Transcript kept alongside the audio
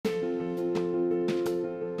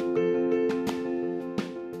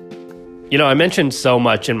I mentioned so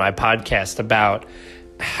much in my podcast about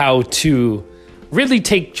how to really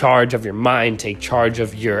take charge of your mind, take charge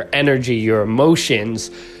of your energy, your emotions,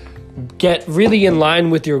 get really in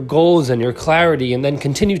line with your goals and your clarity, and then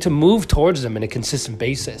continue to move towards them on a consistent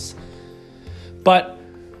basis. But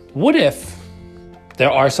what if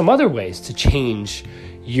there are some other ways to change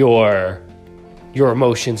your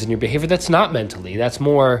emotions and your behavior that's not mentally, that's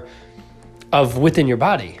more of within your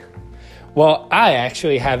body? Well, I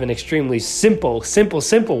actually have an extremely simple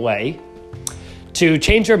way to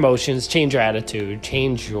change your emotions, change your attitude,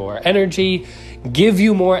 change your energy, give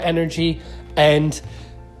you more energy, and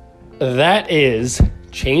that is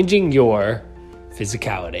changing your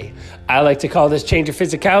physicality. I like to call this change your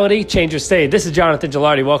physicality, change your state. This is Jonathan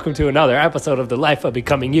Gilardi. Welcome to another episode of The Life of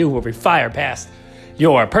Becoming You, where we fire past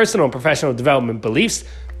your personal and professional development beliefs,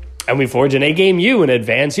 and we forge an A-game you and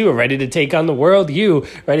advance you, ready to take on the world you,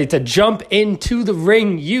 ready to jump into the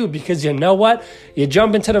ring you, because you know what? You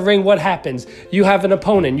jump into the ring, what happens? You have an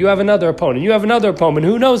opponent, you have another opponent, you have another opponent.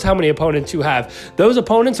 Who knows how many opponents you have? Those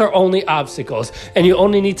opponents are only obstacles, and you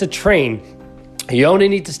only need to train. You only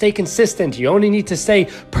need to stay consistent. You only need to stay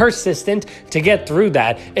persistent to get through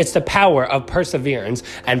that. It's the power of perseverance.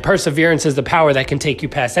 And perseverance is the power that can take you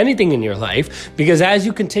past anything in your life. Because as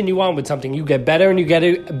you continue on with something, you get better and you get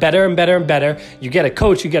it better and better and better. You get a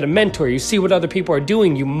coach, you get a mentor, you see what other people are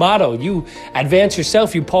doing, you model, you advance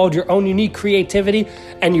yourself, you pull your own unique creativity,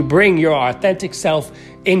 and you bring your authentic self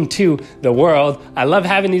into the world. I love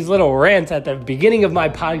having these little rants at the beginning of my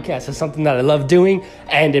podcast. It's something that I love doing,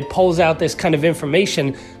 and it pulls out this kind of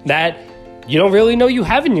information that you don't really know you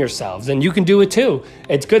have in yourselves, and you can do it too.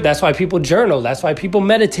 It's good. That's why people journal. That's why people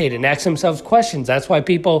meditate and ask themselves questions. That's why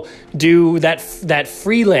people do that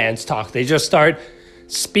freelance talk. They just start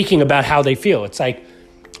speaking about how they feel. It's like,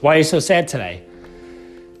 why are you so sad today?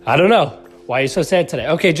 I don't know. Why are you so sad today?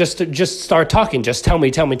 Okay, just start talking. Just tell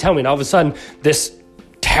me. And all of a sudden, this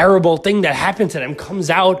terrible thing that happened to them comes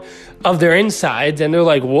out of their insides, and they're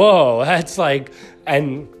like, whoa, that's like,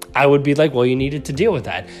 and I would be like, well, you needed to deal with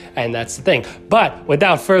that. And that's the thing. But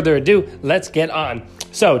without further ado, let's get on.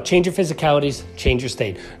 So change your physicalities, change your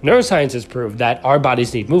state. Neuroscience has proved that our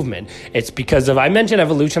bodies need movement. It's because of, I mention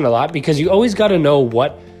evolution a lot, because you always got to know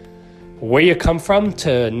where you come from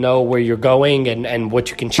to know where you're going, and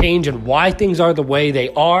what you can change and why things are the way they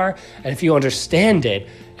are. And if you understand it,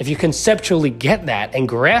 if you conceptually get that and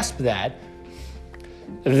grasp that,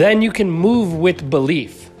 then you can move with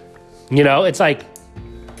belief. It's like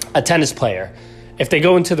a tennis player. If they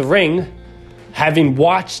go into the ring, having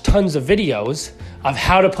watched tons of videos of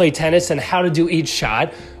how to play tennis and how to do each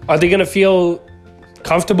shot, are they going to feel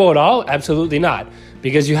comfortable at all? Absolutely not,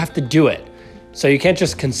 because you have to do it. So you can't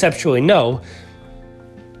just conceptually know.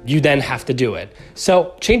 You then have to do it.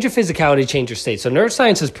 So change your physicality, change your state. So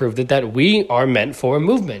neuroscience has proved that we are meant for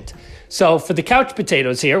movement. So for the couch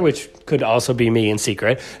potatoes here, which could also be me in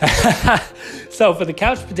secret. So for the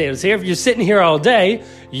couch potatoes here, if you're sitting here all day,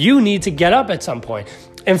 you need to get up at some point.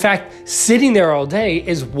 In fact, sitting there all day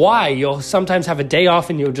is why you'll sometimes have a day off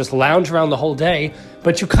and you'll just lounge around the whole day,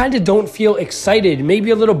 but you kind of don't feel excited, maybe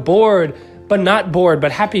a little bored, but not bored,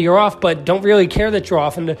 but happy you're off, but don't really care that you're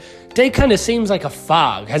off. And the day kind of seems like a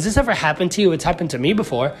fog. Has this ever happened to you? It's happened to me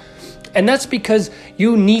before. And that's because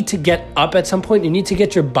you need to get up at some point. You need to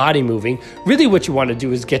get your body moving. Really what you want to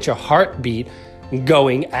do is get your heartbeat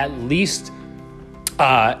going at least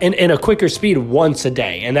in a quicker speed once a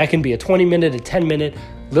day. And that can be a 20-minute, a 10-minute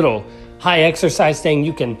little high exercise thing.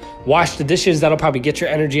 You can wash the dishes. That'll probably get your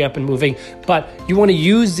energy up and moving. But you want to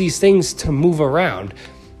use these things to move around.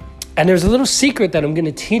 And there's a little secret that I'm going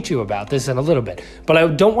to teach you about this in a little bit. But I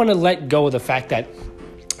don't want to let go of the fact that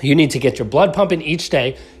you need to get your blood pumping each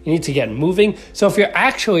day. You need to get moving. So if you're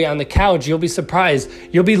actually on the couch, you'll be surprised.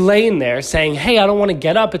 You'll be laying there saying, hey, I don't want to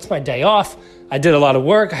get up. It's my day off. I did a lot of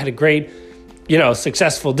work. I had a great,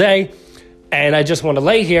 successful day. And I just want to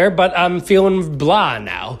lay here, but I'm feeling blah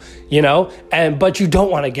now, but you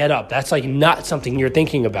don't want to get up. That's like not something you're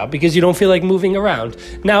thinking about because you don't feel like moving around.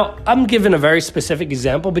 Now, I'm giving a very specific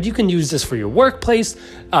example, but you can use this for your workplace.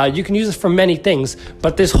 You can use this for many things,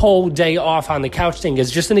 but this whole day off on the couch thing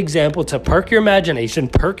is just an example to perk your imagination,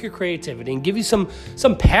 perk your creativity, and give you some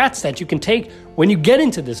paths that you can take when you get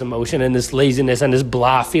into this emotion and this laziness and this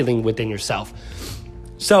blah feeling within yourself.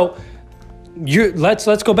 So,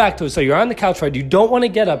 let's go back to it. So you're on the couch, right? You don't want to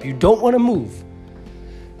get up. You don't want to move.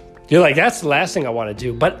 You're like, that's the last thing I want to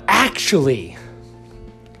do. But actually,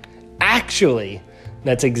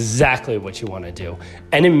 that's exactly what you want to do.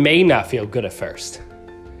 And it may not feel good at first.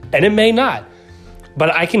 And it may not.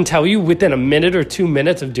 But I can tell you within a minute or 2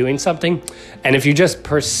 minutes of doing something, and if you just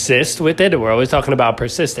persist with it, and we're always talking about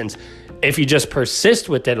persistence, if you just persist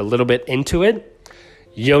with it a little bit into it,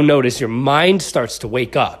 you'll notice your mind starts to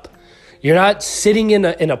wake up. You're not sitting in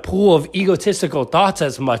a pool of egotistical thoughts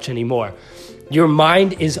as much anymore. Your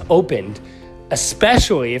mind is opened,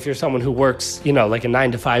 especially if you're someone who works, like a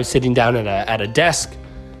 9 to 5, sitting down at a desk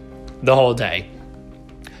the whole day.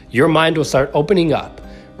 Your mind will start opening up,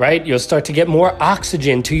 right? You'll start to get more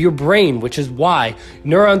oxygen to your brain, which is why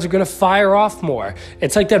neurons are going to fire off more.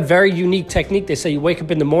 It's like that very unique technique. They say you wake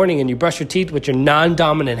up in the morning and you brush your teeth with your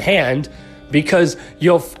non-dominant hand, because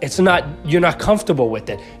you're not comfortable with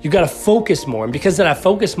it. You got to focus more. And because of that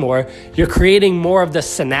focus more, you're creating more of the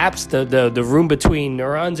synapse, the room between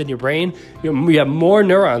neurons in your brain. You have more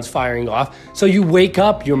neurons firing off. So you wake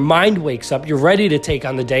up, your mind wakes up, you're ready to take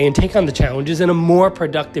on the day and take on the challenges in a more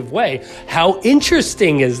productive way. How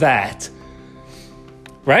interesting is that?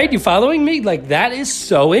 Right? You following me? Like, that is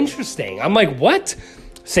so interesting. I'm like, what?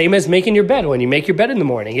 Same as making your bed. When you make your bed in the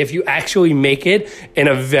morning, if you actually make it in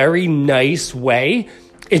a very nice way,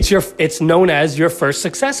 it's known as your first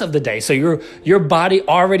success of the day. So your body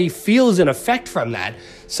already feels an effect from that.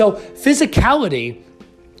 So physicality,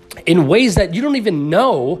 in ways that you don't even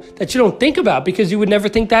know, that you don't think about because you would never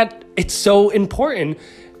think that it's so important,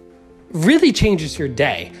 really changes your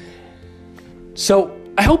day. So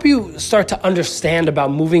I hope you start to understand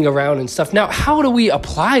about moving around and stuff. Now, how do we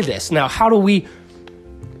apply this? Now, how do we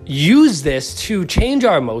use this to change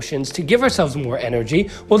our emotions, to give ourselves more energy?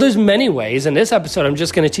 Well, there's many ways. In this episode, I'm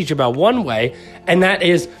just going to teach you about one way, and that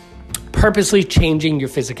is purposely changing your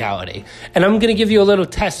physicality. And I'm going to give you a little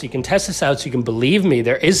test. You can test this out so you can believe me.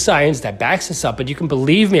 There is science that backs this up, but you can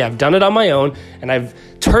believe me. I've done it on my own, and I've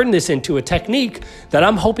turned this into a technique that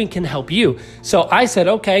I'm hoping can help you. So I said,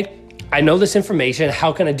 okay, I know this information.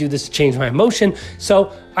 How can I do this to change my emotion?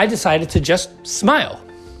 So I decided to just smile.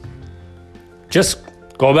 Just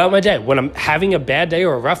go about my day. When I'm having a bad day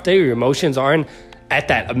or a rough day, or your emotions aren't at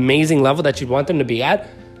that amazing level that you'd want them to be at,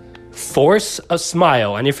 force a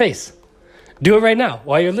smile on your face. Do it right now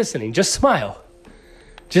while you're listening. Just smile.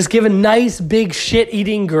 Just give a nice big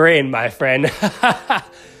shit-eating grin, my friend.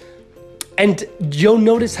 And you'll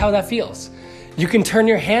notice how that feels. You can turn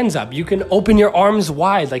your hands up. You can open your arms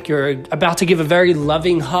wide like you're about to give a very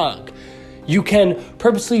loving hug. You can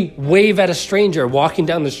purposely wave at a stranger walking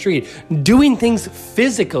down the street. Doing things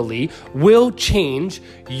physically will change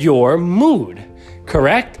your mood,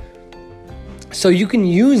 correct? So you can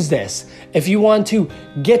use this if you want to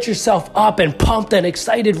get yourself up and pumped and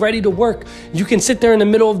excited, ready to work. You can sit there in the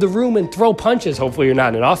middle of the room and throw punches. Hopefully you're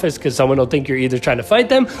not in an office, because someone will think you're either trying to fight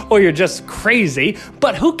them or you're just crazy.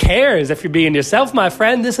 But who cares if you're being yourself, my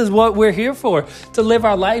friend? This is what we're here for, to live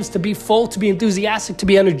our lives, to be full, to be enthusiastic, to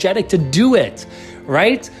be energetic, to do it,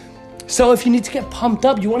 right? So if you need to get pumped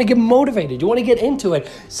up, you want to get motivated, you want to get into it,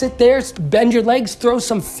 sit there, bend your legs, throw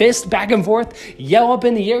some fists back and forth, yell up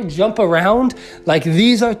in the air, jump around. Like,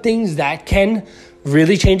 these are things that can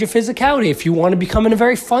really change your physicality. If you want to become in a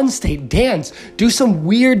very fun state, dance, do some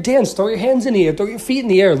weird dance, throw your hands in the air, throw your feet in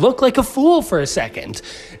the air, look like a fool for a second.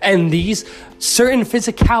 And these certain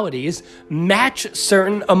physicalities match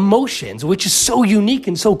certain emotions, which is so unique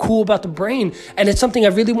and so cool about the brain. And it's something I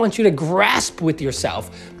really want you to grasp with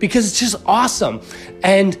yourself, because it's just awesome.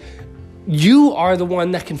 And you are the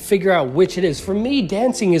one that can figure out which it is. For me,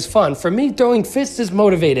 dancing is fun. For me, throwing fists is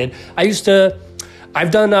motivated. I've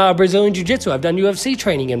done Brazilian Jiu-Jitsu. I've done UFC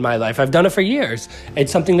training in my life. I've done it for years. It's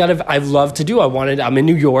something that I've loved to do. I'm in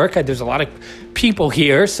New York. There's a lot of people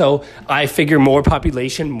here, so I figure more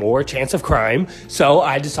population, more chance of crime. So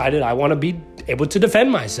I decided I want to be able to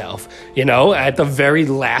defend myself, at the very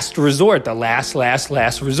last resort, the last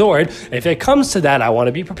resort. If it comes to that, I want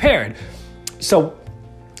to be prepared. So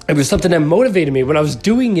it was something that motivated me. When I was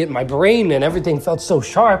doing it, my brain and everything felt so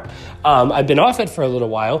sharp. I've been off it for a little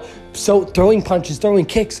while. So throwing punches, throwing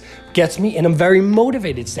kicks gets me in a very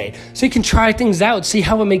motivated state. So you can try things out, see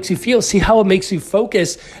how it makes you feel, see how it makes you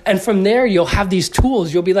focus. And from there, you'll have these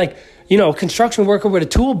tools. You'll be like, construction worker with a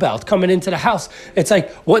tool belt coming into the house. It's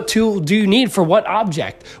like, what tool do you need for what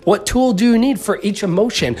object? What tool do you need for each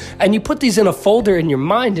emotion? And you put these in a folder in your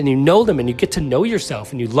mind, and you know them, and you get to know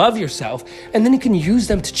yourself, and you love yourself, and then you can use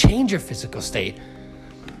them to change your physical state.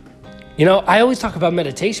 I always talk about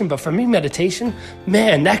meditation, but for me, meditation,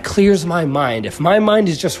 man, that clears my mind. If my mind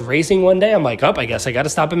is just racing one day, I'm like, I guess I got to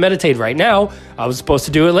stop and meditate right now. I was supposed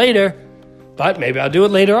to do it later, but maybe I'll do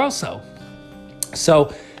it later also.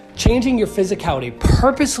 So changing your physicality,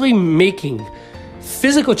 purposely making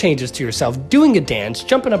physical changes to yourself, doing a dance,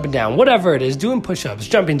 jumping up and down, whatever it is, doing push-ups,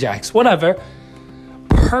 jumping jacks, whatever,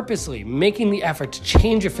 purposely making the effort to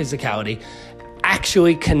change your physicality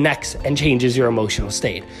actually connects and changes your emotional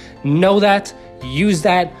state. Know that, use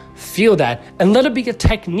that, feel that, and let it be a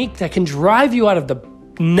technique that can drive you out of the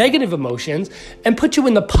negative emotions and put you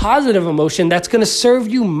in the positive emotion that's going to serve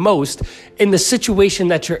you most in the situation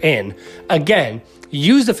that you're in. Again,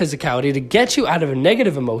 use the physicality to get you out of a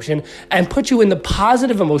negative emotion and put you in the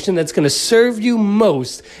positive emotion that's going to serve you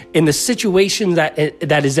most in the situation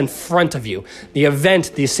that is in front of you. The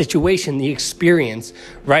event, the situation, the experience,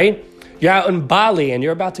 right? You're out in Bali and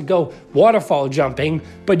you're about to go waterfall jumping,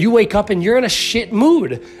 but you wake up and you're in a shit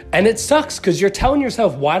mood. And it sucks because you're telling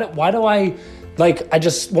yourself, why do I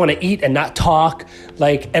just want to eat and not talk,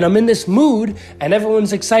 and I'm in this mood and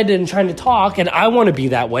everyone's excited and trying to talk, and I want to be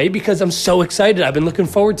that way because I'm so excited. I've been looking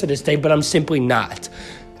forward to this day, but I'm simply not.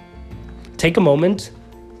 Take a moment,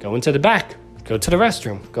 go into the back, go to the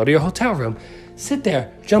restroom, go to your hotel room, sit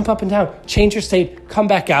there, jump up and down, change your state, come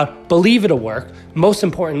back out, believe it'll work. Most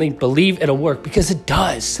importantly, believe it'll work because it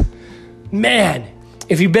does. Man,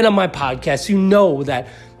 if you've been on my podcast, you know that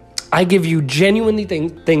I give you genuinely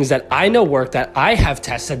things that I know work, that I have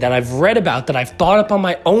tested, that I've read about, that I've thought up on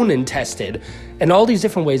my own and tested, and all these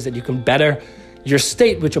different ways that you can better your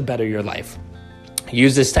state, which will better your life.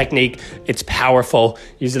 Use this technique. It's powerful.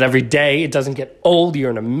 Use it every day. It doesn't get old. You're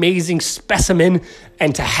an amazing specimen.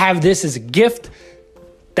 And to have this as a gift,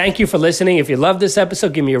 thank you for listening. If you love this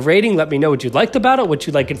episode, give me a rating. Let me know what you liked about it, what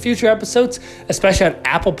you like in future episodes, especially on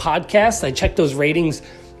Apple Podcasts. I check those ratings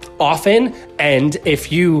often, and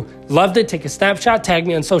if you loved it, take a snapshot, tag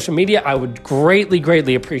me on social media. I would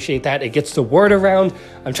greatly appreciate that. It gets the word around.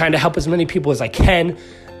 I'm trying to help as many people as I can,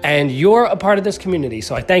 and you're a part of this community,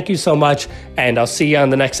 so I thank you so much, and I'll see you on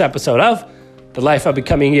the next episode of The Life of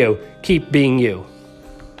Becoming You. Keep being you.